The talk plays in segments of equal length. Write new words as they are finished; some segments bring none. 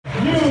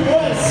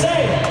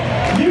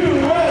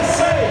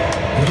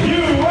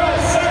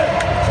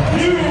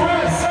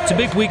It's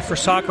a big week for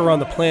soccer on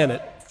the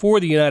planet, for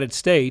the United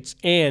States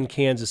and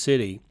Kansas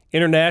City.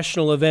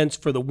 International events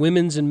for the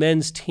women's and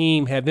men's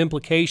team have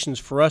implications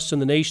for us in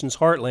the nation's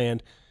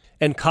heartland,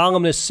 and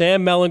columnist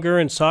Sam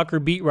Mellinger and soccer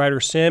beat writer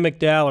Sam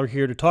McDowell are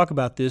here to talk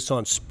about this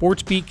on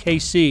Sports Beat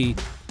KC,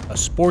 a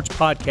sports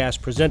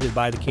podcast presented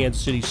by the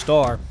Kansas City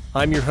Star.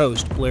 I'm your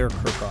host, Blair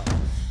Kirchhoff.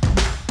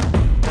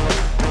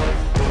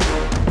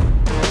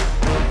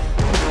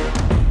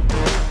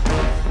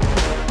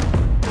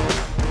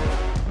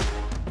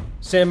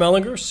 Sam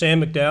Mellinger,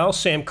 Sam McDowell,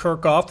 Sam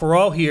Kirchhoff, we're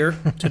all here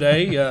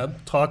today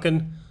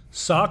talking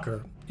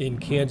soccer in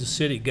Kansas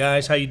City.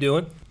 Guys, how you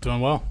doing?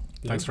 Doing well.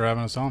 Thanks for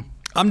having us on.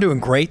 I'm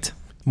doing great.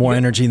 More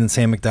energy than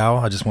Sam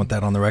McDowell. I just want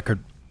that on the record.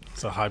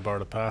 It's a high bar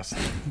to pass.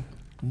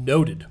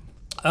 Noted.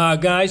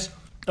 Guys,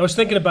 I was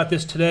thinking about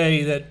this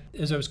today, that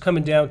as I was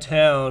coming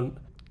downtown,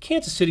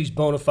 Kansas City's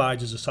bona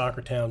fides as a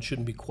soccer town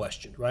shouldn't be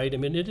questioned, right? I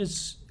mean,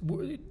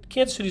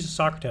 Kansas City's a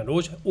soccer town.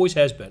 It always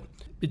has been.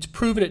 It's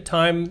proven it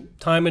time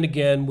and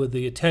again with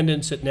the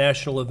attendance at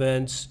national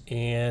events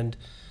and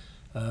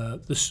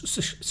the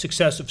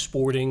success of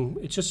sporting.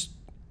 It's just,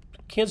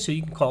 Kansas City,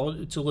 you can call it,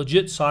 it's a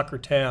legit soccer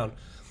town.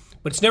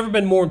 But it's never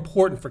been more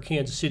important for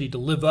Kansas City to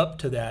live up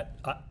to that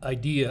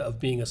idea of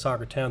being a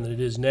soccer town than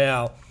it is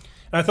now.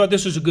 And I thought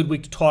this was a good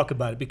week to talk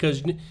about it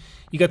because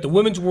you got the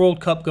Women's World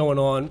Cup going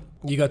on.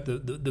 You got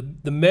the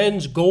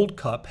Men's Gold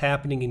Cup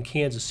happening in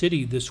Kansas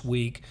City this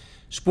week.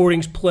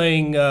 Sporting's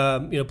played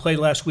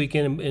last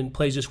weekend and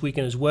plays this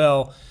weekend as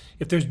well.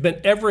 If there's been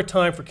ever a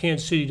time for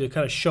Kansas City to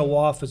kind of show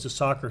off as a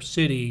soccer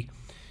city,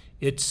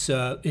 it's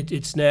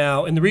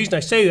now. And the reason I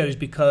say that is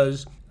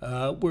because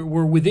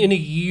we're within a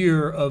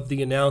year of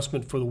the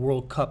announcement for the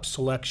World Cup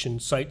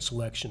site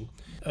selection.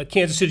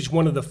 Kansas City is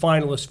one of the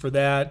finalists for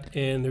that,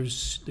 and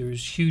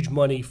there's huge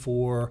money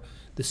for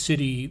the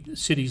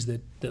cities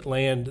that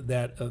land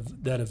that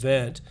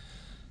event.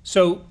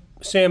 So,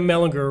 Sam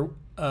Mellinger,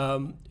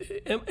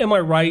 am I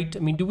right? I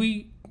mean,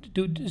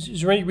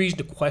 is there any reason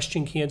to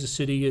question Kansas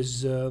City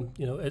as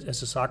a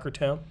soccer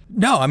town?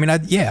 No, I mean, I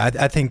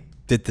think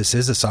that this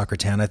is a soccer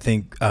town. I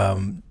think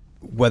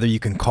whether you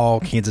can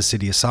call Kansas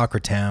City a soccer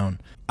town,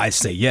 I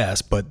say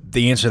yes, but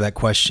the answer to that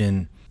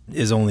question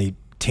is only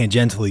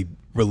tangentially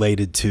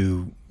related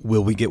to,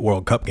 will we get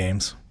World Cup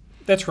games?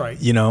 That's right.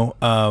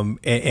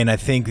 And I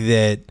think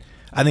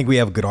we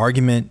have a good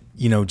argument.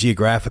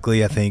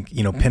 Geographically, I think,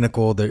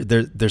 Pinnacle,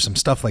 there's some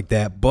stuff like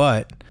that.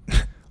 But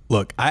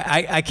look,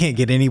 I can't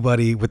get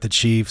anybody with the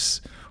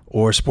Chiefs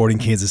or Sporting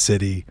Kansas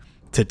City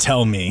to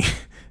tell me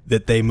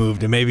that they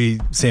moved. And maybe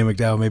Sam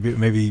McDowell,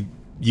 maybe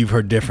you've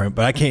heard different,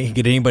 but I can't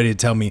get anybody to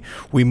tell me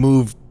we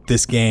moved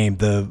this game,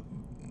 the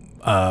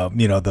Milan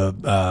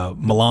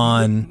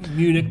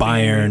Munich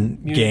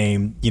Bayern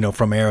game,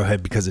 from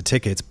Arrowhead because of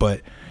tickets.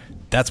 But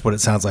that's what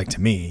it sounds like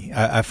to me.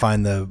 I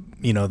find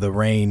the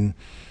rain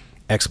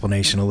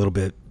explanation a little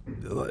bit,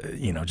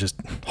 just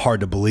hard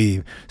to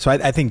believe. So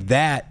I think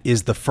that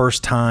is the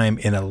first time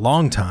in a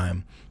long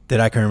time that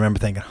I can remember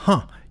thinking,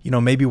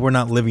 maybe we're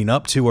not living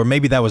up to, or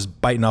maybe that was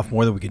biting off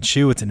more than we can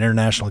chew. It's an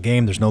international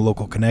game. There's no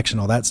local connection,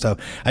 all that stuff.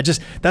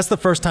 That's the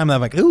first time that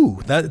I'm like,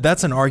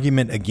 that's an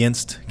argument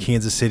against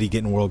Kansas City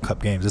getting World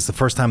Cup games. It's the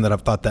first time that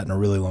I've thought that in a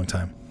really long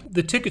time.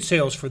 The ticket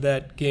sales for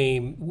that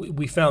game,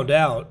 we found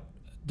out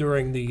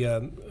during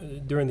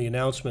the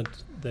announcement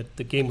that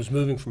the game was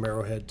moving from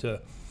Arrowhead to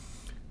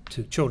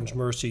Children's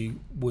Mercy,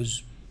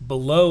 was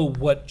below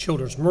what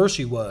Children's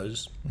Mercy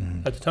was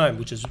at the time,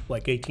 which is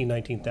like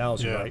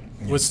 19,000, right?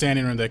 Yeah. With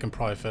standing room, they can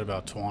probably fit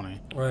about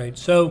 20. Right.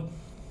 So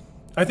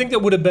I think that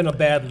would have been a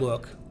bad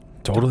look.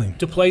 Totally.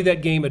 To play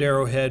that game at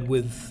Arrowhead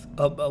with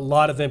a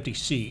lot of empty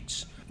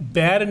seats.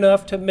 Bad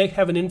enough to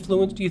have an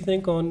influence, do you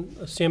think, on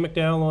Sam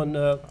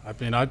McDowell?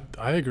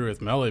 I agree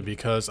with Melly,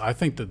 because I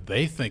think that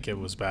they think it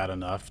was bad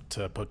enough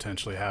to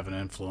potentially have an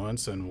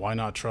influence, and why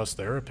not trust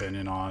their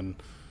opinion on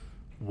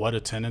what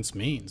attendance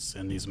means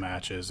in these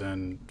matches.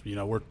 And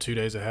we're 2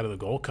 days ahead of the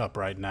Gold Cup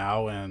right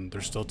now, and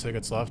there's still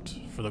tickets left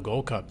for the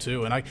Gold Cup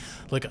too. And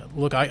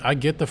I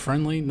get the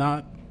friendly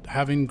not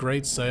having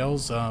great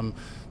sales.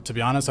 To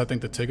be honest, I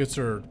think the tickets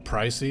are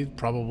pricey,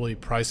 probably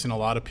pricing a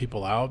lot of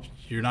people out.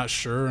 You're not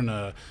sure in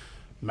a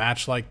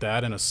match like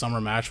that, in a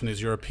summer match when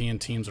these European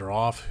teams are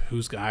off,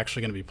 who's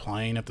actually going to be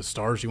playing, if the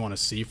stars you want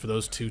to see for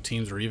those two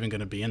teams are even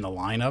going to be in the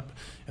lineup,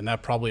 and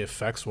that probably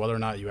affects whether or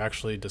not you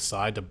actually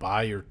decide to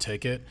buy your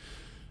ticket.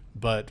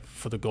 But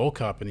for the Gold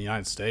Cup in the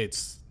United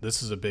States,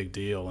 this is a big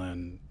deal,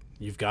 and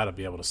you've got to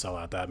be able to sell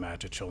out that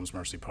match at Children's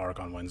Mercy Park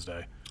on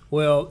Wednesday.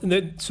 Well,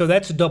 so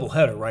that's a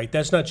doubleheader, right?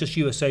 That's not just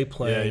USA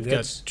playing. Yeah, you've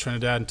got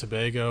Trinidad and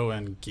Tobago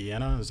and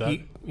Guyana. Is that?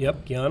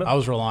 Yep, Guyana. I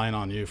was relying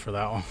on you for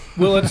that one.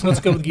 Well,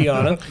 let's go with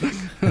Guyana.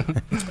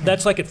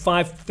 That's like at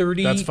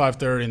 5:30. That's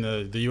 5:30,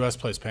 and the U.S.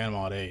 plays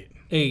Panama at 8.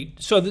 8.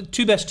 So the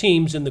two best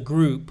teams in the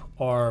group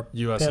are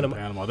U.S. and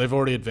Panama. They've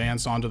already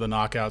advanced onto the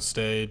knockout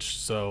stage,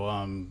 so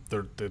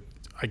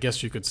I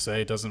guess you could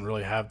say it doesn't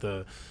really have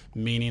the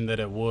meaning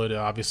that it would,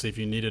 obviously, if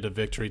you needed a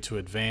victory to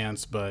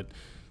advance, but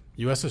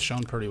U.S. has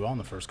shown pretty well in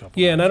the first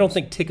couple. Yeah, and I don't matches.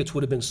 think tickets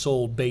would have been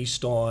sold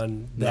based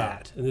on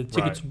that. And the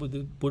tickets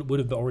Right. would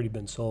have already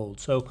been sold.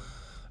 So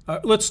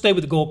let's stay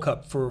with the Gold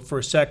Cup for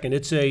a second.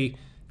 Is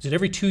it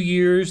every 2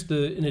 years?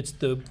 And it's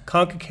the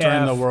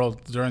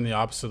CONCACAF. During the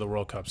opposite of the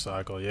World Cup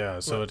cycle, yeah.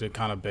 So it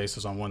kind of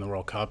bases on when the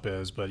World Cup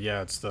is, but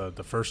yeah, it's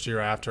the first year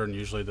after, and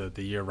usually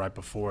the year right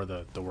before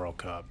the World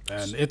Cup,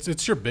 and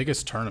it's your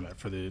biggest tournament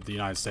for the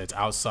United States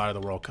outside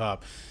of the World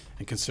Cup.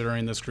 And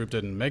considering this group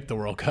didn't make the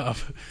World Cup,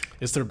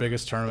 it's their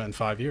biggest tournament in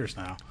 5 years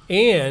now.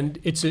 And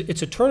it's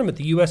a tournament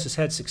the U.S. has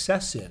had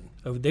success in.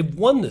 They've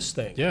won this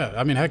thing. Yeah,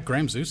 I mean, heck,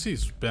 Graham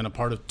Zusi's been a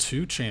part of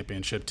 2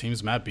 championship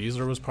teams. Matt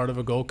Beasler was part of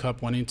a Gold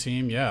Cup winning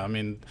team. Yeah, I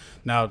mean,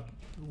 now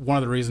one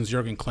of the reasons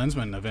Jurgen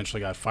Klinsmann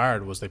eventually got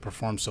fired was they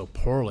performed so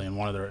poorly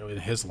in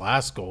his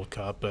last Gold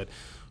Cup. But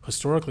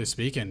historically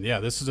speaking, yeah,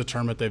 this is a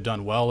tournament they've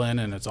done well in,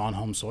 and it's on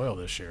home soil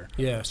this year.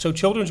 Yeah. So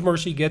Children's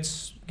Mercy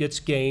gets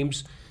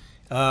games.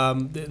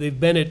 They've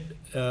been at.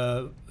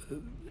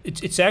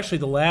 It's actually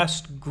the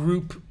last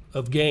group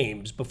of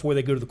games before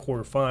they go to the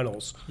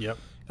quarterfinals. Yep.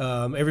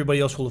 Everybody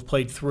else will have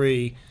played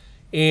 3,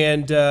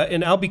 and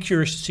I'll be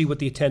curious to see what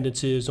the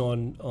attendance is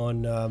on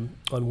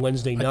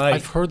Wednesday night.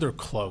 I've heard they're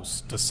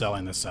close to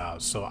selling this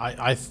out, so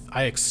I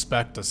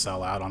expect to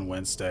sell out on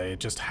Wednesday. It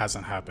just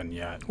hasn't happened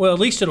yet. Well, at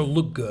least it'll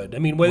look good. I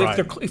mean, whether Right.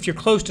 if you're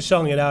close to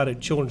selling it out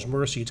at Children's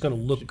Mercy, it's going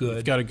to look good.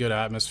 You've got a good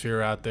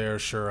atmosphere out there,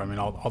 sure. I mean,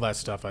 all that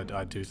stuff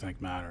I do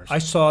think matters. I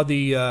saw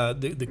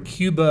the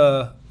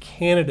Cuba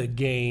Canada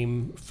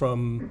game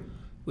from.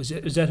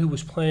 Is that who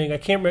was playing? I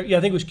can't remember. Yeah, I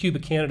think it was Cuba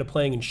Canada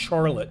playing in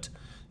Charlotte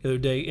the other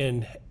day,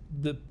 and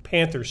the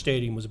Panther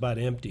Stadium was about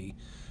empty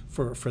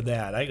for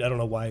that. I don't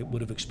know why I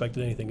would have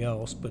expected anything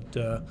else, but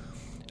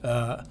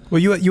Well,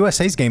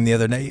 USA's game the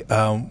other night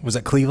was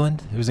at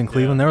Cleveland. It was in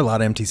Cleveland. Yeah. There were a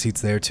lot of empty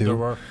seats there too. There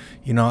were.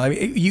 You know, I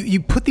mean,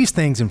 you put these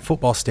things in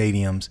football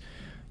stadiums,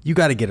 you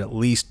got to get at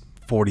least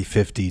 40,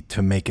 50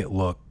 to make it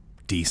look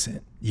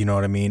decent. You know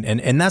what I mean?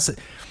 And that's,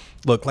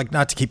 look, like,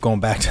 not to keep going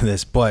back to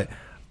this, but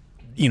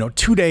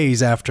 2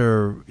 days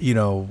after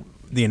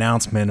the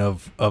announcement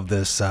of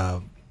this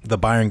the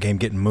Bayern game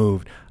getting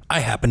moved, I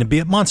happened to be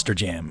at Monster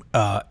Jam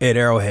at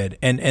Arrowhead,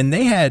 and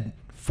they had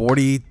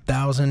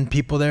 40,000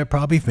 people there,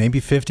 probably maybe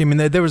 50. I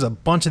mean, there was a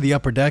bunch of the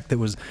upper deck that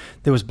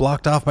was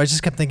blocked off. But I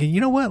just kept thinking,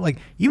 you know what? Like,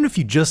 even if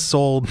you just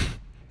sold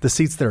the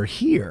seats that are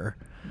here,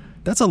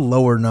 that's a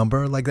lower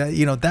number. Like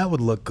that, that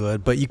would look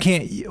good. But you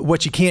can't.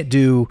 What you can't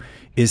do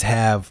is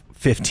have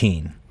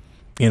 15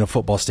 in a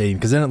football stadium,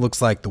 because then it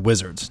looks like the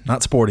Wizards.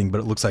 Not Sporting, but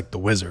it looks like the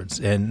Wizards,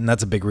 and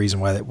that's a big reason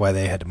why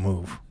they had to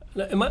move.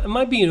 Am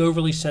I being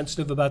overly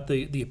sensitive about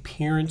the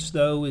appearance,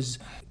 though? Is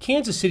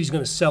Kansas City's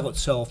going to sell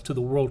itself to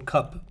the World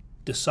Cup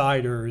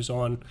deciders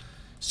on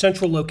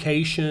central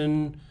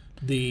location,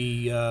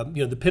 the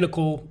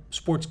Pinnacle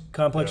Sports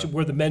Complex,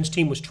 where the men's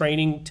team was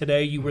training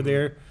today? You were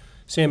there,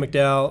 Sam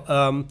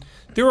McDowell.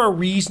 There are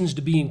reasons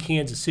to be in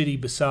Kansas City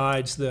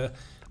besides the.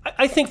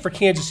 I think for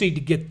Kansas City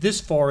to get this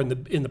far in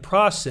the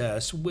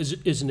process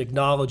is an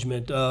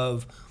acknowledgement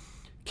of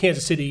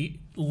Kansas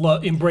City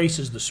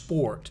embraces the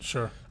sport.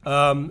 Sure.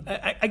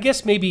 I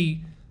guess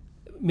maybe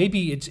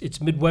it's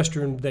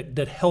Midwestern,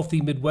 that healthy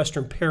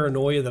Midwestern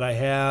paranoia that I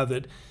have,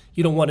 that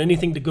you don't want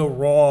anything to go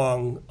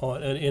wrong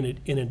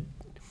in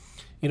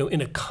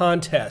a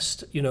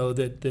contest.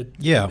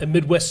 That a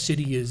Midwest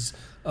city is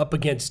up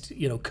against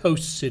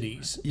coast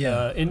cities.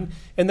 Yeah.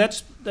 And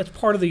that's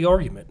part of the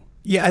argument.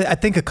 Yeah, I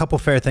think a couple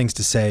fair things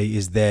to say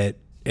is that,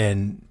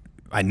 and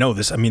I know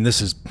this. I mean, this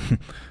is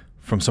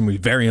from somebody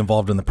very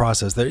involved in the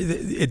process.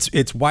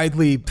 It's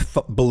widely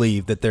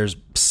believed that there's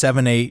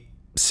 7-8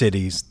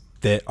 cities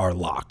that are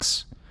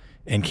locks,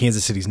 and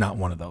Kansas City's not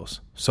one of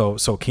those. So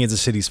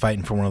Kansas City's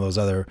fighting for one of those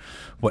other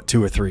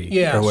 2 or 3.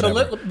 Yeah. Or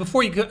whatever. So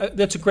before you go,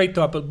 that's a great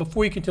thought. But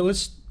before you continue,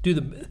 let's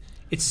do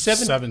it's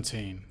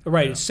 17.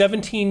 Right. Yeah. It's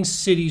 17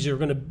 cities are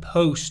going to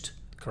host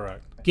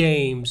Correct.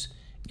 games,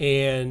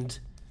 and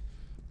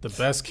The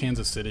best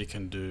Kansas City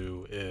can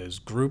do is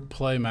group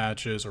play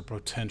matches or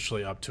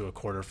potentially up to a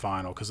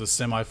quarterfinal, because the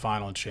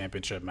semifinal and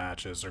championship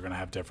matches are going to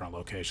have different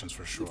locations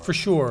for sure. For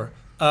sure.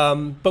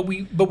 But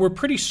we're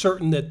pretty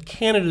certain that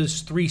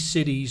Canada's 3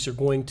 cities are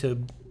going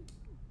to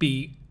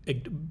be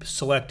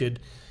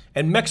selected,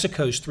 and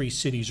Mexico's 3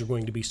 cities are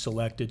going to be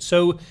selected.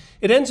 So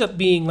it ends up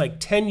being like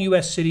 10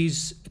 U.S.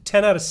 cities,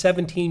 10 out of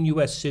 17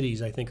 U.S.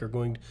 cities, I think, are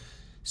going.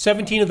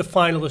 17 of the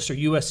finalists are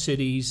U.S.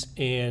 cities,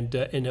 and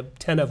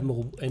 10 of them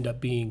will end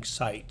up being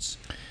sites.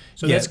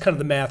 So that's kind of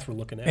the math we're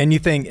looking at. And you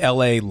think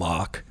L.A.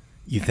 lock?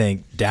 You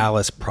think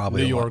Dallas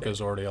probably? New York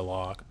is already a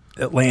lock.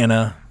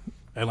 Atlanta's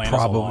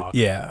Atlanta's a lock.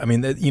 Yeah, I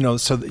mean,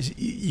 so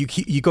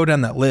you go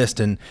down that list,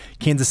 and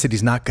Kansas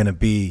City's not going to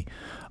be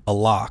a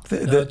lock.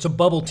 It's a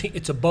bubble.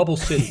 It's a bubble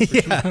city. For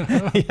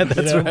sure. Yeah,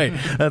 that's right.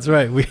 That's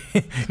right. We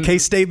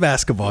K-State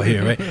basketball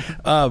here, right?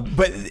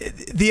 But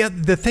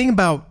the thing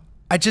about,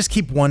 I just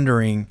keep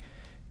wondering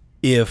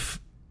if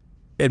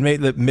it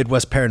made the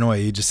Midwest paranoia.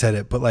 You just said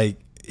it, but like,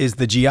 is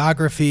the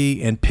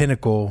geography and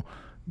Pinnacle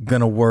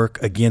going to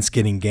work against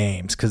getting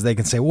games, because they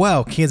can say,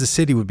 well, Kansas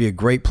City would be a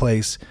great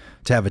place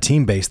to have a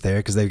team based there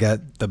because they've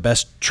got the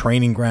best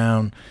training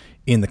ground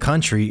in the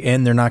country,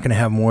 and they're not going to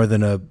have more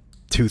than a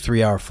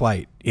 2-3 hour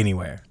flight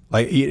anywhere.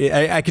 Like,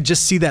 I could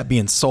just see that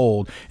being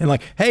sold, and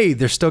like, hey,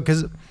 they're still,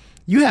 because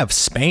you have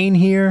Spain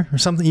here or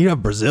something, you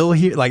have Brazil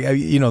here, like,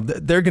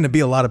 there are going to be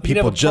a lot of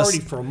people you can have a party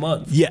for a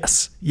month.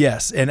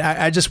 Yes, and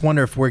I just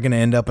wonder if we're going to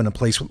end up in a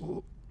place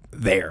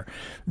there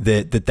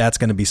that's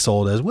going to be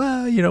sold as,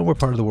 well, we're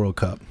part of the World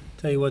Cup.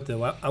 Tell you what,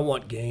 though, I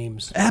want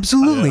games.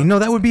 Absolutely. Yeah. No,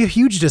 that would be a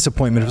huge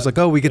disappointment. It was like,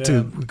 oh, we get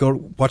to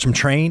go watch them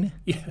train.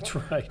 Yeah, that's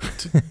right.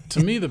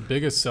 To me, the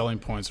biggest selling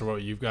points are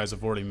what you guys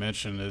have already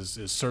mentioned is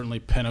certainly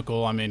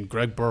Pinnacle. I mean,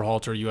 Greg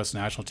Berhalter, U.S.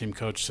 national team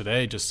coach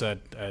today, just said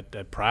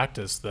at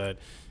practice that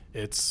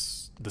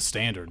it's the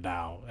standard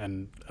now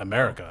in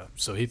America.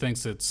 So he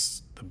thinks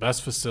it's the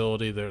best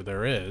facility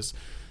there is.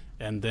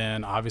 And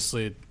then,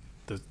 obviously,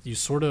 you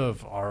sort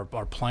of are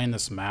playing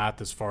this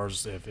math as far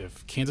as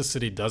if Kansas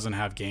City doesn't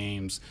have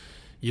games,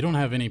 you don't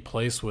have any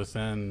place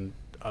within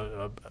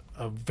a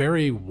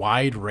very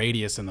wide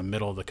radius in the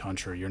middle of the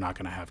country. You're not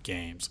going to have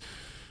games.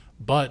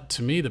 But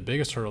to me, the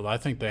biggest hurdle I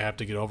think they have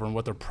to get over, and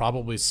what they're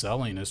probably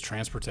selling, is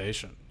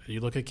transportation.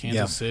 You look at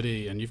Kansas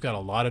City, and you've got a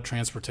lot of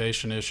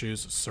transportation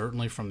issues,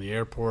 certainly from the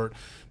airport.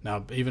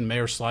 Now, even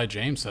Mayor Sly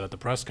James said at the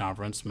press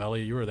conference,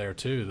 Melly, you were there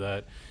too,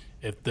 that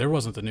if there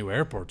wasn't the new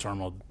airport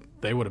terminal,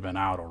 they would have been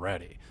out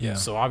already. Yeah.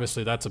 So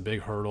obviously that's a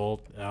big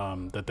hurdle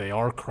that they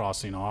are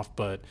crossing off.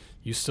 But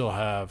you still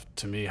have,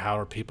 to me, how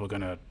are people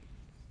going to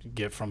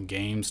get from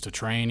games to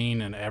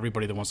training, and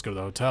everybody that wants to go to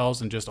the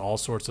hotels, and just all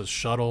sorts of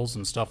shuttles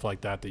and stuff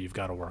like that you've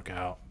got to work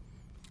out.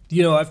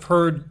 I've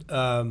heard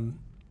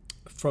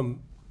from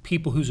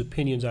people whose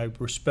opinions I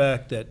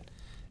respect that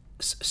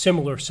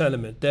similar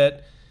sentiment,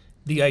 that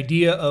the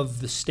idea of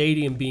the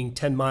stadium being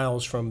 10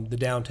 miles from the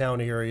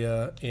downtown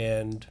area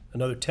and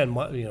another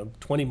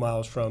 20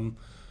 miles from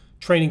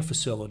training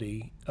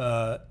facility,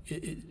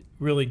 it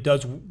really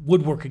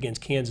would work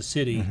against Kansas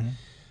City. Mm-hmm.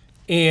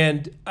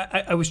 And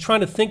I was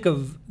trying to think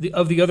of the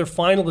other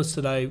finalists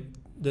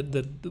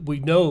that we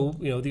know,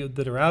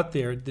 that are out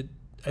there. That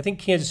I think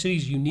Kansas City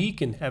is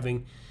unique in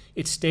having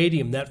its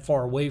stadium that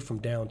far away from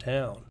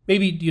downtown.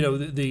 Maybe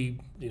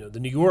the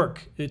New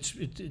York.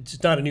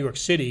 It's not a New York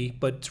City,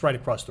 but it's right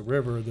across the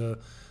river. The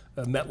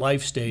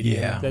MetLife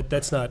Stadium. Yeah.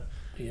 That's not.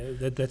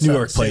 That's New not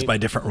York plays by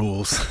different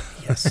rules.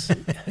 Yes,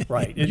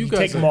 right. You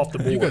take them off the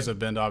board. You guys have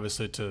been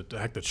obviously to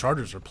heck. The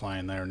Chargers are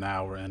playing there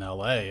now. We're in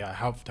LA.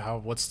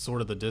 What's sort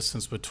of the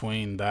distance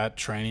between that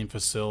training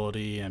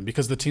facility and,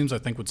 because the teams I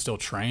think would still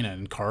train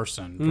in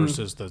Carson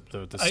versus the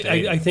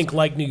stadium. I think,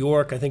 like New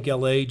York, I think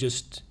LA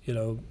just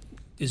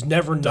is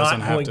never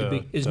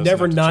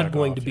not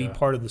going to be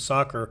part of the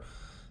soccer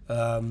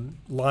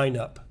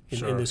lineup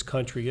in this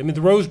country. I mean,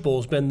 the Rose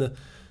Bowl's been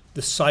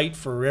the site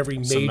for every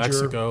major. Some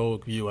Mexico,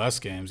 U.S.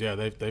 games,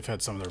 they've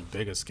had some of their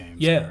biggest games.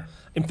 Yeah, there.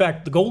 In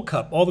fact,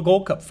 all the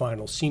Gold Cup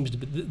finals seems to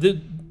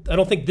be. I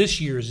don't think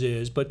this year's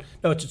is, but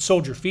no, it's at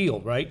Soldier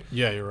Field, right?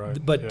 Yeah, you're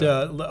right. But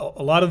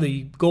a lot of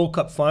the Gold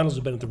Cup finals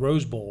have been at the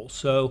Rose Bowl.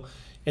 So,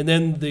 and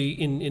then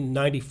in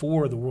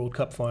 '94, the World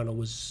Cup final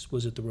was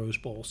at the Rose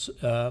Bowl.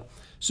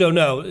 So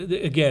no,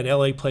 again,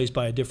 LA plays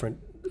by a different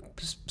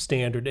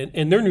standard,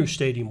 and their new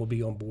stadium will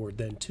be on board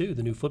then too.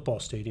 The new football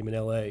stadium in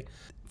LA.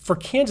 For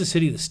Kansas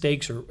City, the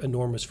stakes are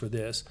enormous for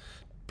this.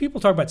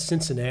 People talk about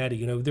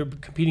Cincinnati. They're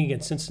competing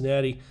against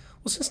Cincinnati.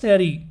 Well,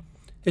 Cincinnati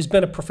has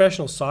been a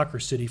professional soccer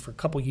city for a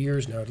couple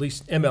years now, at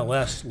least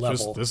MLS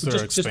level. This is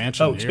their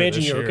expansion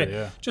year. Okay.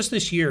 Yeah. Just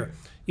this year.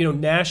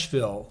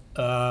 Nashville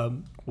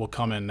will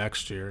come in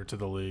next year to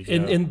the league.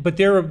 But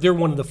they're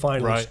one of the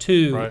finalists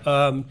too.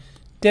 Right.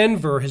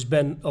 Denver has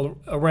been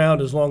around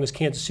as long as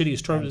Kansas City in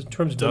terms of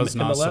MLS. Does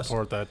not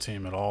support that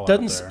team at all.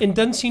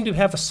 Doesn't seem to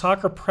have a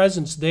soccer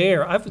presence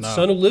there. I have a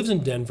son who lives in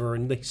Denver,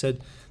 and they said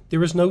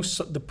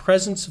the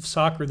presence of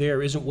soccer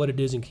there isn't what it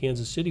is in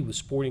Kansas City with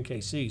Sporting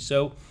KC.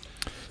 So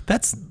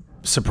that's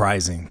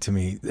surprising to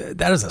me.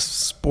 That is a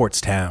sports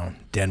town,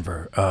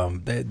 Denver.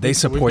 They support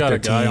their teams. We've got a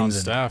guy on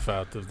staff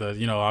out there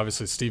that,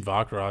 obviously Steve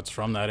Vacherot's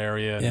from that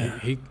area. Yeah.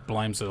 He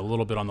blames it a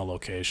little bit on the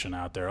location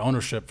out there.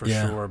 Ownership for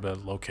sure,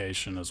 but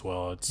location as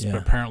well. It's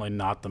apparently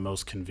not the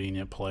most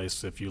convenient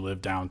place if you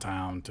live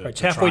downtown to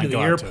it's halfway try and to the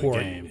go airport. out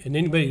to a game. And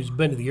anybody who's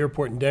been to the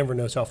airport in Denver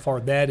knows how far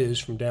that is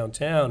from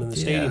downtown, and the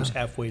stadium's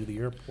halfway to the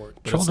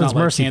airport. But it's not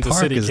like Kansas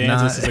City,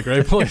 Kansas is a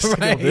great place to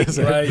go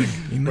visit.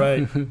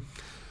 Right.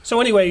 So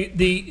anyway,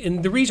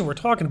 the reason we're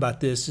talking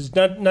about this is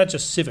not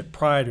just civic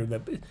pride or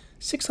the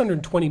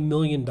 $620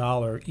 million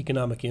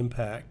economic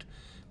impact,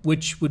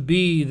 which would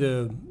be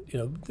there's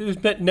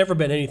never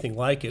been anything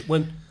like it.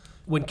 When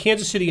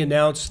Kansas City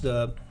announced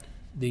the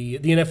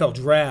NFL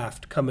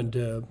draft coming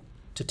to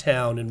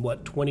town in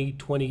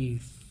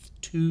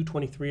 2022,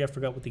 23, I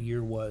forgot what the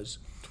year was.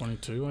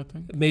 22, I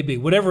think. Maybe,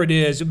 whatever it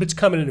is, it's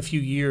coming in a few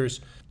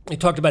years. They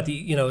talked about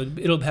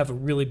it'll have a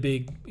really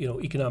big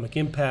economic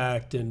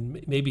impact,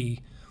 and maybe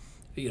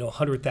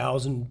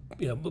 100,000,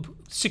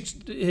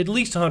 at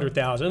least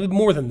 100,000,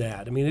 more than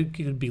that. I mean, it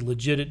could be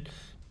legit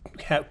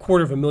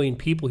quarter of a million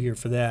people here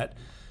for that.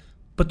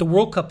 But the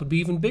World Cup would be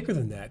even bigger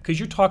than that, because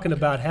you're talking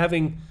about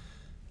having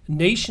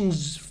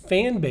nations'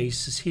 fan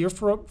bases here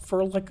for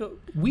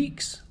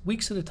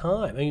weeks at a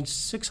time. I mean,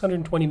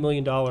 $620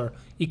 million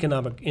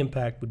economic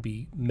impact would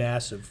be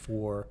massive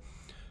for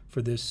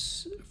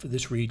this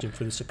region,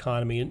 for this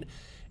economy,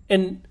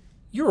 and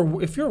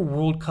if you're a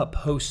World Cup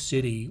host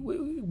city,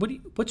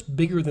 what's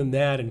bigger than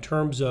that in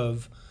terms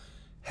of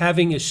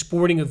having a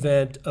sporting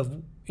event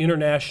of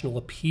international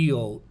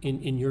appeal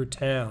in your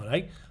town?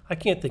 I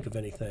can't think of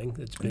anything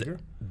that's bigger.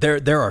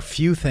 There are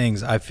few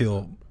things I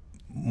feel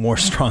more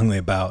strongly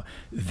about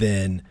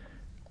than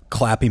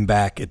clapping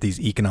back at these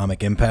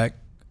economic impact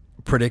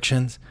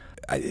predictions.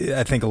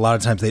 I think a lot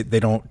of times they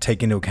don't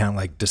take into account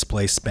like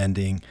displaced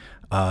spending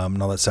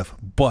and all that stuff.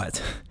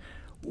 But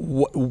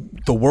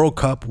the World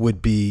Cup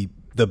would be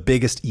the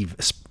biggest,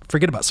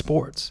 forget about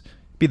sports,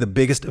 be the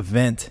biggest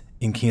event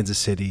in Kansas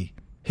City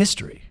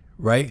history,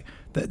 right?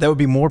 That would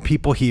be more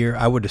people here,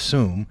 I would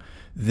assume,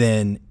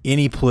 than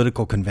any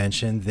political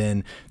convention,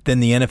 than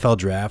the NFL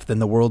draft, than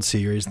the World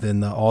Series,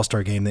 than the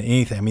All-Star game, than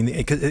anything. I mean,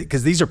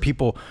 because these are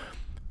people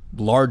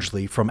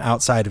largely from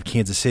outside of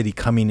Kansas City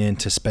coming in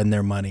to spend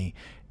their money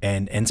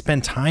and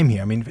spend time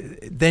here. I mean,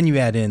 then you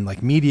add in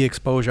like media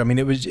exposure. I mean,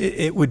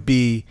 it would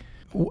be.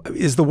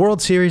 Is the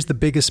World Series the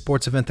biggest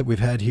sports event that we've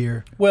had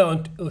here?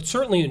 Well,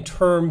 certainly in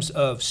terms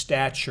of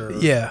stature,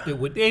 yeah. It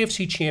would, the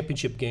AFC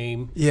Championship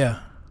game. Yeah.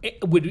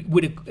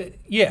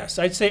 Yes,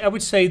 I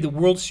would say the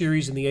World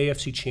Series and the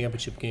AFC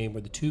Championship game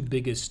were the two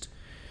biggest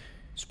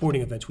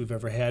sporting events we've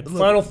ever had.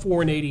 Final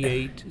Four in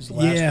 '88 is the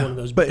last one of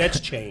those, but that's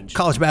changed.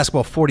 College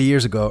basketball 40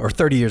 years ago or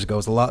 30 years ago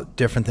is a lot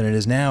different than it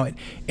is now.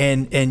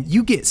 And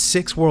you get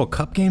 6 World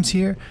Cup games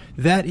here.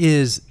 That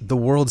is the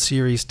World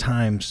Series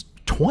times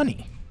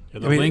 20. Yeah,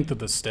 the length of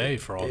the stay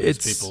for all these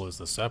people is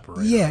the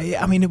separator.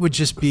 Yeah. I mean, it would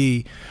just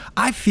be.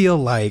 I feel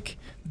like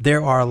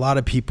there are a lot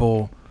of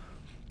people.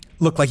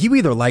 Look, like you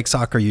either like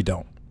soccer or you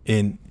don't,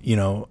 to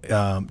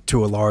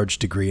a large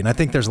degree. And I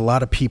think there's a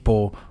lot of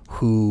people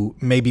who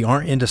maybe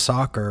aren't into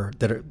soccer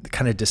that are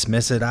kind of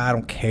dismiss it. I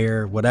don't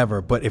care, whatever.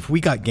 But if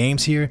we got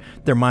games here,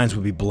 their minds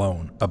would be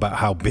blown about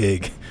how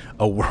big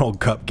a World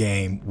Cup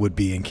game would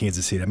be in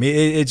Kansas City. I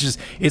mean,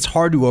 it's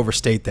hard to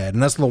overstate that.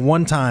 And that's the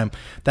one time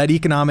that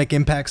economic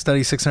impact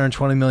study,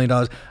 $620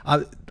 million,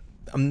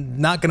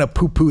 I'm not going to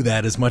poo-poo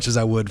that as much as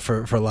I would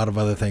for a lot of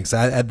other things.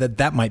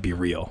 That might be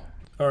real.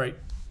 All right.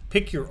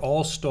 Pick your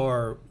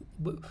all-star.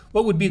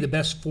 What would be the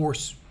best four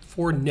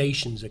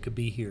nations that could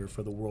be here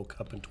for the World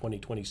Cup in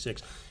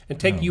 2026? And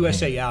take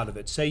USA out of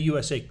it. Say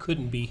USA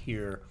couldn't be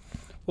here.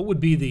 What would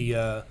be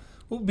the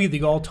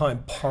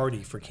all-time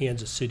party for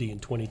Kansas City in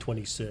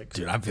 2026?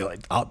 Dude, I feel like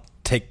I'll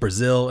take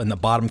Brazil in the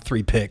bottom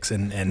 3 picks,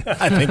 and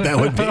I think that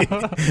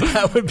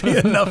would be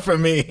enough for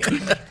me.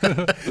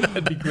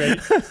 That'd be great.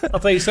 I'll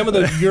tell you, some of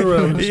those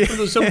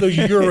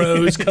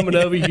Euros coming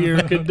over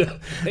here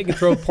they can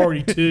throw a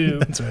party too.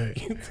 That's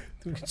right.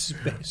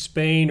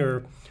 Spain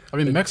or. I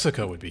mean,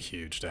 Mexico would be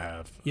huge to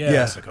have. Yeah,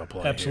 Mexico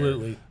play.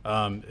 Absolutely.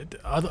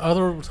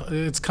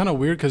 It's kind of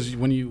weird because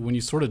when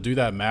you sort of do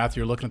that math,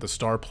 you're looking at the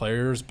star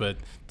players, but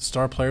the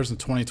star players in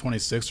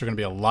 2026 are going to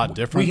be a lot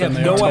different. We have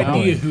no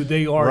idea who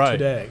they are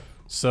today.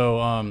 So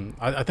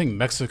I think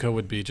Mexico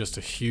would be just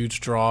a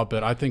huge draw,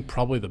 but I think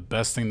probably the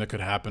best thing that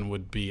could happen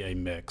would be a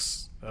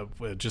mix,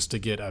 just to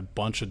get a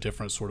bunch of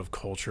different sort of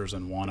cultures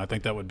in one. I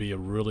think that would be a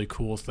really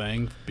cool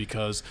thing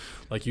because,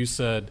 like you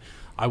said,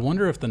 I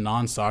wonder if the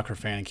non-soccer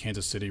fan in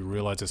Kansas City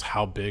realizes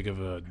how big of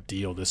a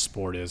deal this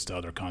sport is to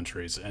other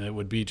countries, and it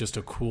would be just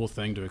a cool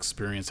thing to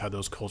experience how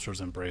those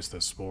cultures embrace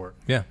this sport.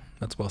 Yeah,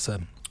 that's well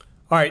said.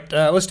 All right,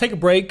 let's take a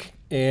break,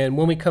 and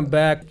when we come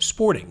back,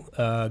 sporting.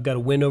 Got a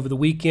win over the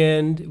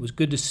weekend. It was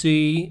good to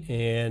see,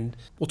 and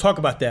we'll talk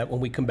about that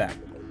when we come back.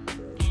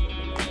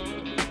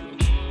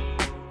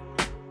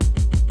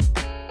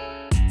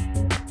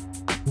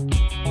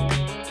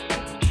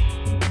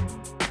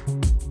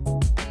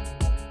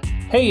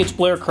 Hey, it's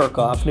Blair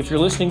Kirchhoff, and if you're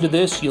listening to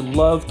this, you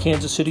love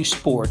Kansas City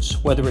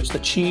sports, whether it's the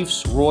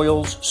Chiefs,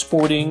 Royals,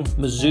 Sporting,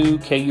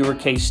 Mizzou, KU, or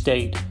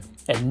K-State.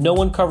 And no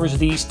one covers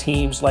these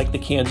teams like the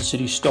Kansas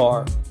City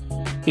Star.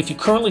 If you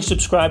currently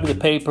subscribe to the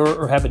paper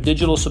or have a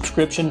digital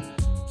subscription,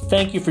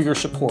 thank you for your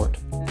support.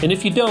 And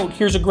if you don't,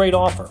 here's a great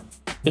offer.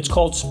 It's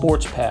called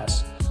Sports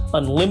Pass,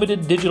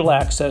 unlimited digital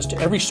access to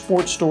every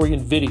sports story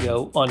and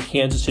video on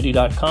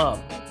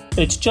kansascity.com. And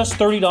it's just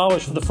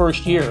 $30 for the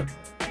first year.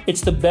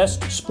 It's the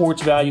best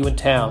sports value in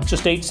town,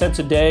 just 8 cents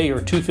a day or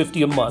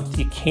 $2.50 a month.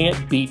 You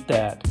can't beat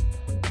that.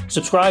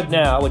 Subscribe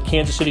now at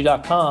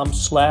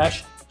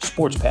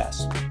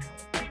kansascity.com/sportspass.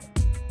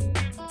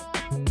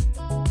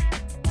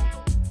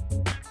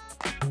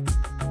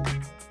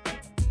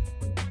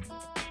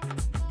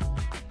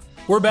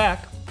 We're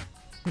back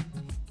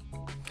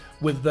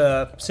with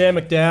Sam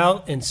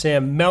McDowell and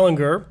Sam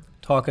Mellinger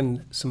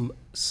talking some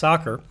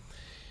soccer.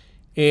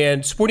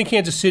 And Sporting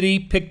Kansas City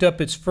picked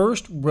up its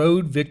first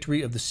road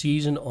victory of the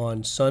season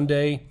on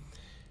Sunday,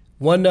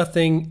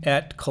 1-0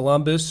 at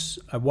Columbus.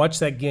 I watched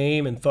that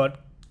game and thought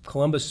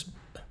Columbus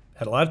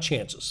had a lot of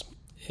chances.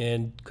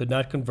 and could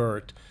not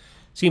convert.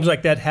 Seems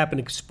like that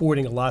happened to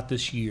Sporting a lot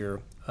this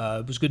year.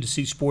 It was good to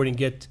see Sporting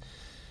get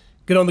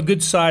on the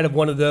good side of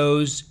one of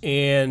those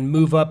and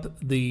move up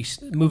in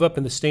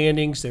the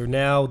standings. They're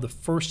now the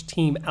first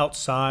team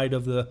outside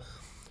of the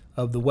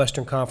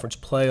Western Conference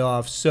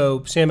playoffs.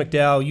 So, Sam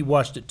McDowell, you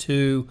watched it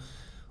too.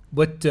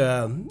 What,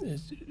 in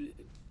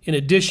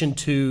addition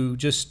to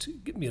just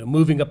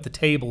moving up the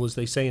table, as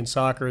they say in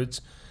soccer,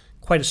 it's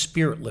quite a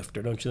spirit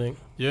lifter, don't you think?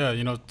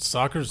 Yeah,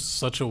 soccer's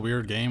such a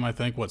weird game. I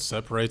think what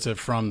separates it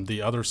from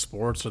the other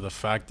sports are the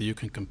fact that you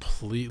can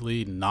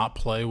completely not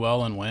play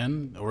well and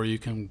win, or you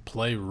can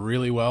play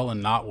really well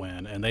and not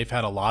win. And they've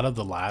had a lot of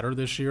the latter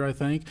this year, I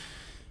think.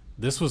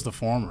 This was the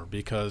former,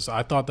 because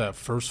I thought that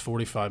first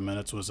 45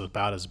 minutes was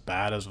about as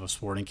bad as a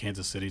Sporting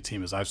Kansas City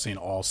team as I've seen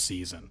all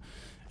season.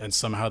 And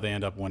somehow they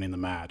end up winning the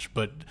match.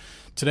 But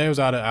today I was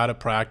out of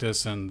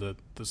practice, and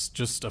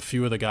just a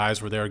few of the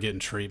guys were there getting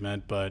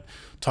treatment, but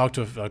talked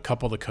to a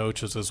couple of the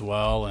coaches as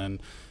well,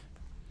 and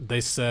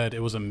they said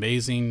it was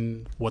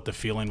amazing what the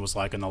feeling was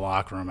like in the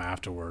locker room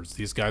afterwards.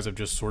 These guys have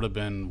just sort of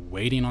been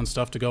waiting on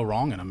stuff to go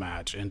wrong in a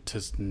match, and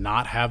to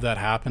not have that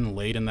happen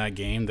late in that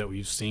game that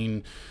we've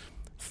seen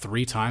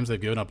 3 times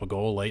they've given up a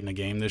goal late in the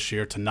game this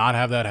year, to not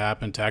have that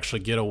happen, to actually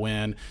get a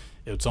win,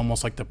 it's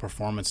almost like the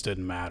performance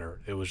didn't matter.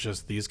 It was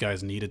just these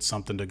guys needed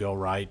something to go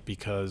right,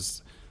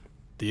 because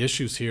the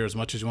issues here, as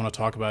much as you want to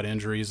talk about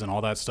injuries and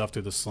all that stuff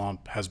through the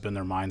slump, has been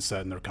their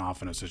mindset and their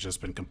confidence has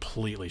just been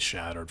completely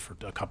shattered for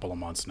a couple of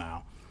months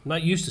now. I'm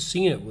not used to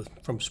seeing it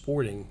from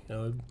Sporting.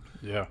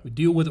 Yeah, we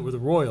deal with it with the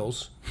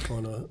Royals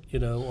on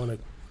a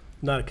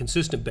not a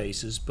consistent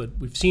basis, but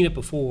we've seen it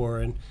before,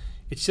 and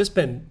it's just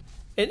been.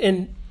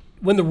 And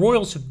when the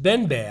Royals have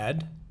been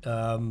bad,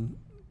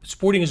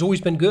 Sporting has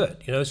always been good.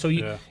 So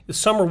the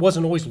summer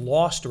wasn't always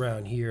lost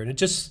around here, and it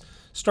just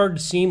started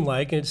to seem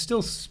like, and it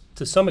still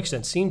to some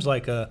extent seems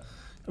like a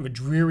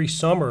dreary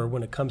summer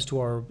when it comes to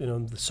our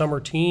the summer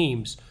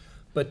teams,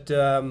 but.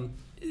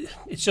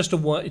 It's just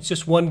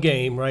one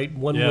game, right?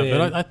 One win.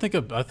 Yeah, but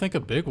I think a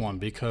big one,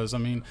 because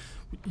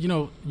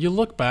you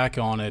look back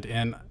on it,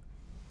 and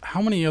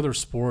how many other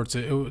sports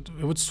it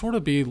would sort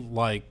of be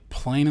like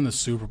playing in the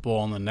Super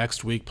Bowl and the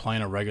next week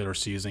playing a regular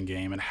season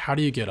game, and how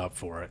do you get up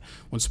for it?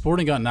 When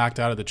Sporting got knocked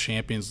out of the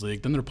Champions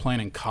League, then they're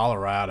playing in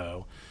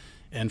Colorado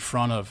in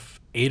front of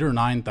 8,000 or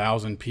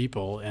 9,000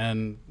 people,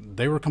 and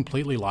they were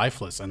completely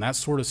lifeless. And that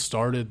sort of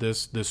started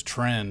this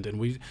trend. And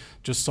we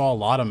just saw a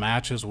lot of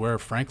matches where,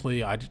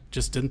 frankly, I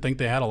just didn't think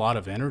they had a lot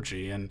of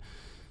energy. And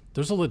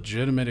there's a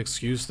legitimate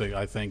excuse that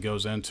I think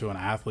goes into an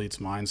athlete's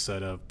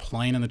mindset of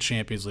playing in the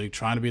Champions League,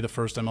 trying to be the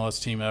first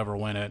MLS team to ever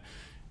win it,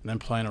 and then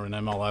playing an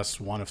MLS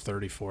 1 of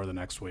 34 the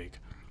next week.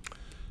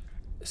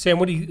 Sam,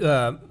 what do you,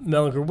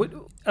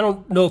 Mellinger? I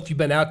don't know if you've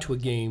been out to a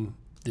game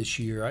this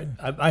year.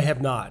 I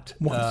have not.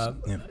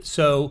 Once.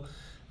 So,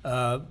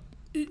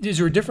 is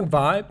there a different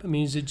vibe? I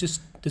mean, does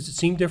it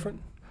seem different?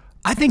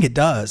 I think it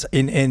does.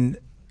 And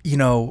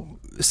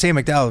Sam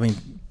McDowell,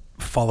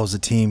 follows the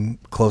team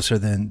closer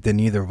than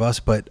either of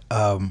us. But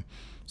so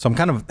I'm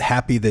kind of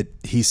happy that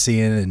he's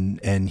seeing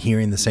and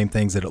hearing the same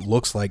things that it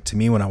looks like to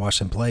me when I watch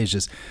them play. It's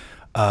just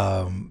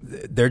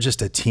they're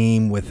just a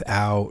team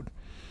without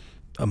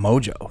a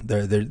mojo.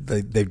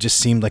 They've just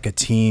seemed like a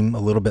team a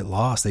little bit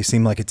lost. They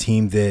seem like a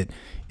team that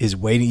is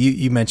waiting.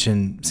 You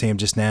mentioned, Sam,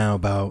 just now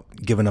about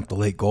giving up the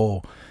late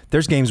goal.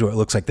 There's games where it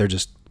looks like they're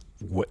just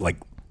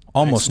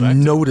almost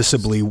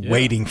noticeably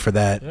waiting for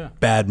that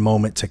bad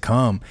moment to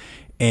come,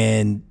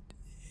 and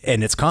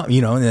it's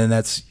and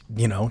that's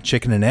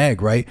chicken and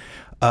egg, right?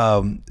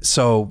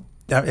 So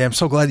I'm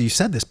so glad that you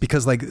said this,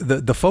 because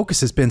the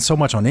focus has been so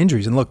much on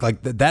injuries, and look,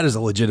 like that is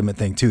a legitimate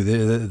thing too.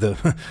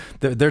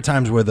 There are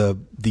times where the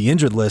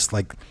injured list,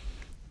 like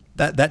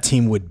that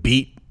team would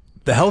beat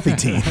the healthy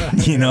team,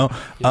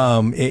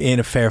 in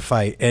a fair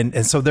fight,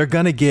 and so they're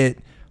gonna get,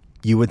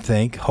 you would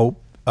think,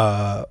 hope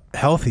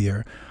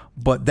healthier,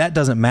 but that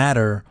doesn't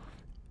matter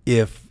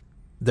if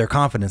their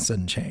confidence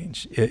doesn't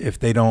change, if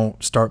they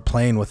don't start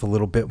playing with a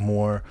little bit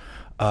more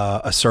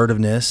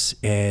assertiveness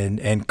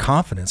and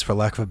confidence, for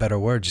lack of a better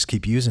word. Just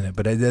keep using it,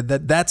 but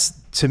that's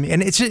to me,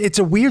 and it's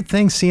a weird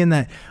thing seeing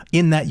that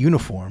in that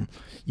uniform,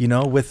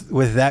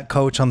 with that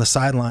coach on the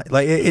sideline.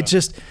 Like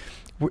it's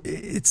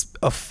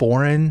a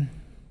foreign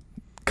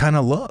kind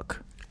of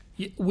look,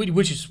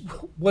 which is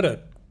what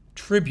a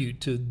tribute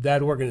to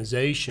that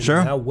organization. Sure.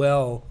 And how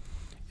well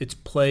it's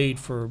played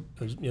for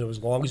as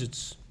long as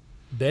it's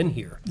been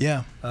here.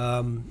 Yeah.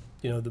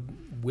 The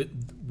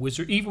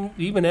Wizard,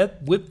 even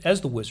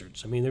as the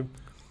Wizards. I mean, they're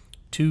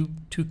two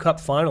cup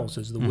finals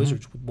as the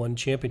Wizards with one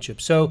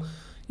championship. So,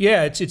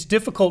 yeah, it's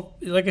difficult.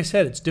 Like I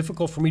said, it's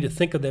difficult for me to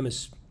think of them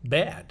as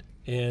bad.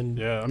 And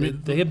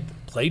they have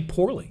played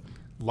poorly.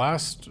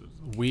 Last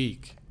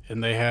week,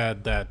 and they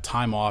had that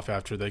time off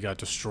after they got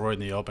destroyed in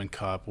the Open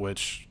Cup,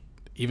 which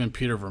even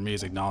Peter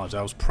Vermees acknowledged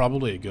that was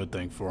probably a good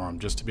thing for them,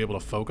 just to be able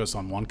to focus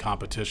on one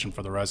competition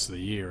for the rest of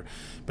the year.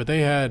 But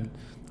they had,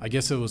 I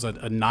guess it was a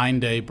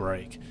 9-day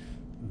break.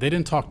 They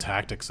didn't talk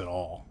tactics at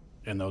all.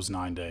 in those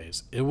 9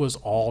 days. It was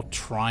all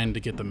trying to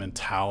get the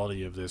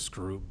mentality of this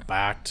group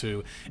back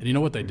to, and you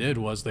know what they did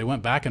was they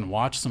went back and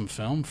watched some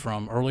film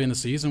from early in the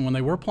season when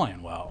they were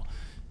playing well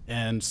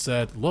and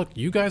said, look,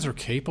 you guys are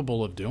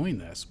capable of doing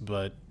this,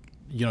 but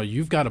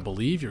you've got to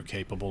believe you're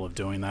capable of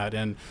doing that.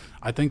 And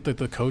I think that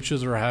the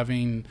coaches are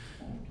having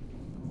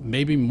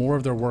maybe more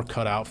of their work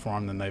cut out for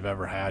them than they've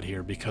ever had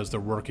here because they're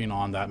working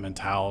on that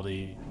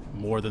mentality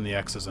more than the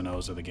X's and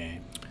O's of the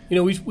game.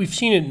 We've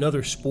seen it in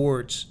other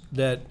sports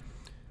that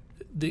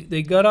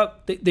they got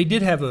up. They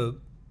did have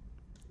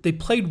they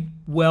played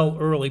well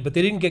early, but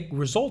they didn't get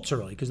results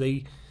early because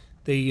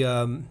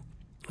the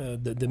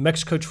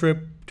Mexico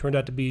trip turned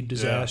out to be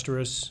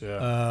disastrous.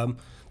 Yeah.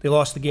 They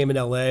lost the game in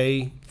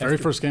L.A. Very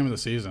first game of the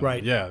season.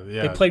 Right. Yeah.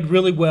 They played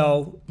really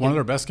well. One of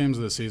their best games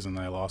of the season.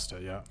 They lost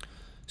it. Yeah.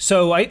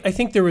 So I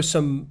think there was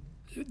a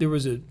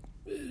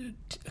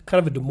kind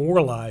of a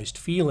demoralized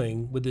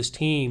feeling with this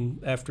team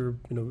after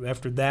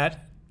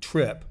that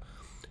trip,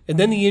 and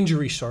then the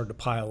injuries started to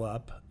pile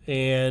up,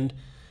 and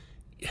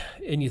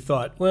you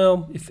thought,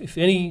 well, if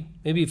any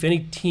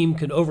team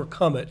can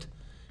overcome it,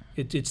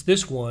 it's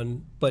this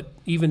one. But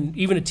even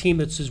a team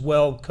that's as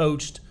well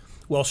coached,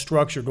 well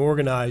structured, and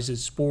organized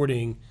as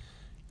Sporting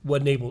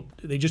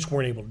they just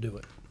weren't able to do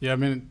it. Yeah, I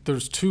mean,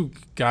 there's two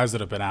guys that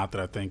have been out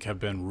that I think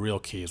have been real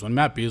keys. When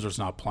Matt Beasley's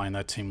not playing,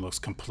 that team looks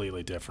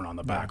completely different on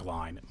the back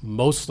line,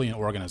 mostly in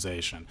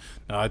organization.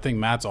 Now, I think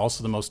Matt's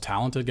also the most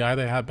talented guy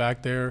they have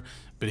back there,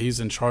 but he's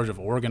in charge of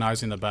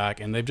organizing the back,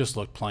 and they've just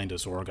looked plain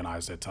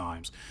disorganized at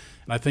times.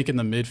 And I think in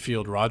the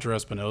midfield, Roger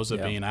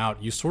Espinoza being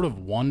out, you sort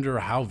of wonder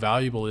how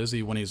valuable is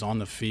he when he's on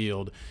the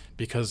field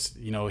because,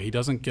 he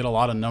doesn't get a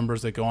lot of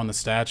numbers that go on the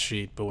stat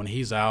sheet, but when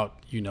he's out,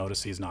 you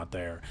notice he's not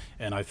there.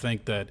 And I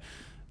think that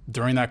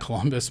during that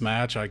Columbus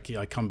match, I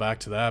come back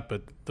to that,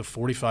 but the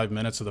 45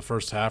 minutes of the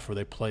first half where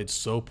they played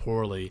so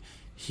poorly,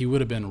 he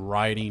would have been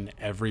riding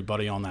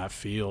everybody on that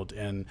field.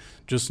 And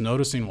just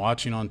watching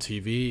on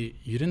TV,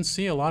 you didn't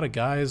see a lot of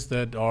guys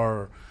that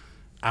are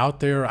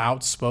out there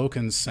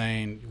outspoken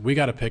saying, we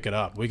got to pick it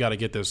up, we got to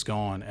get this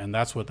going, and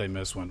that's what they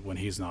miss when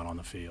he's not on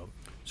the field.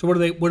 So what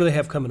do they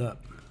have coming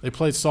up? They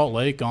played Salt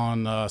Lake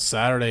on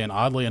Saturday, and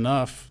oddly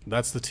enough,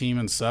 that's the team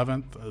in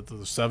seventh.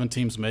 The 7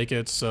 teams make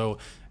it. So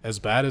as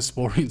bad as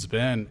Sporting's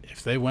been,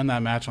 if they win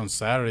that match on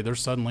Saturday, they're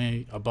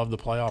suddenly above the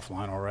playoff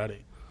line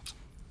already.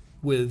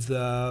 With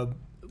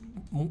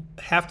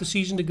half the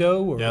season to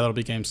go? Or? Yeah, that'll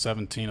be game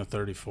 17 of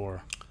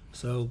 34.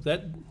 So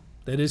that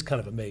is kind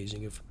of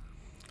amazing.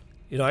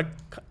 I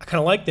kind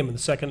of like them in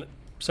the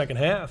second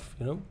half,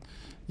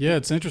 Yeah,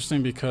 it's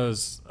interesting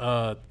because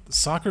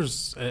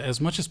soccer's, as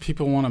much as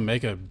people want to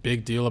make a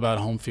big deal about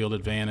home field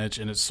advantage,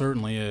 and it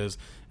certainly is,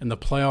 in the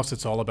playoffs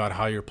it's all about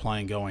how you're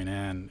playing going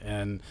in.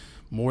 And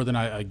more than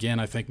I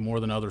think more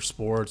than other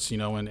sports,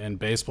 in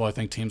baseball I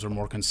think teams are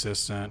more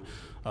consistent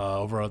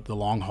over the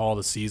long haul of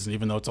the season,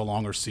 even though it's a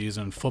longer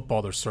season. In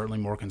football, there's certainly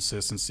more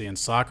consistency. In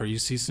soccer, you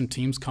see some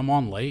teams come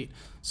on late.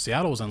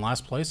 Seattle was in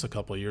last place a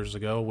couple of years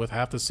ago with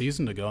half the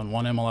season to go and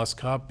won MLS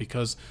Cup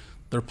because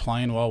they're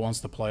playing well once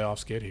the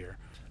playoffs get here.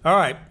 All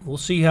right, we'll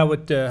see how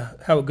it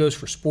goes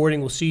for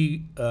Sporting. We'll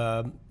see.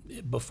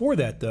 Before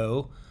that,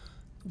 though,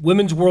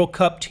 Women's World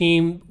Cup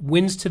team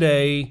wins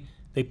today.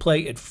 They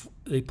play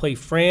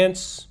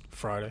France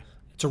Friday.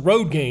 It's a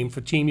road game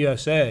for Team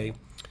USA.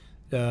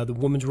 The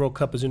Women's World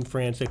Cup is in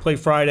France. They play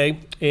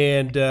Friday,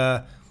 and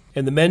the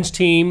men's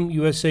team,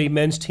 USA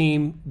men's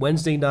team,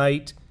 Wednesday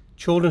night,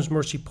 Children's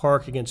Mercy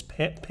Park against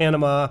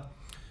Panama.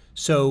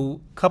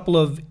 So a couple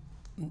of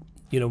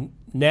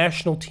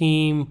national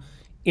team,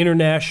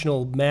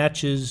 international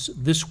matches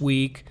this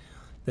week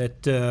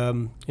that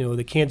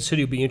the Kansas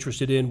City will be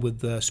interested in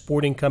with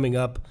Sporting coming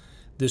up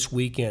this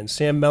weekend.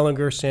 Sam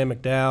Mellinger, Sam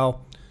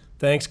McDowell,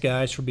 thanks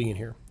guys for being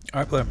here.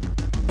 All right, Blair.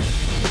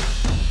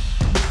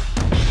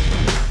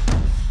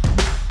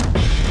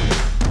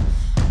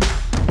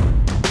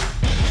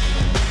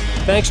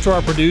 Thanks to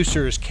our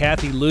producers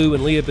Kathy Liu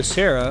and Leah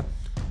Becerra.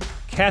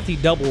 Kathy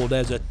doubled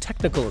as a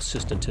technical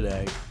assistant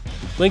today.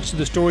 Links to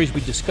the stories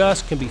we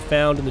discussed can be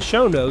found in the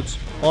show notes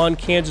on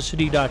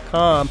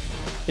kansascity.com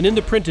and in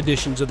the print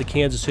editions of the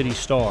Kansas City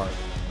Star.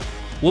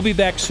 We'll be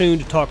back soon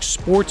to talk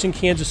sports in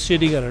Kansas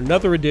City on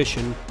another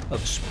edition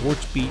of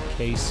Sports Beat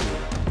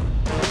KC.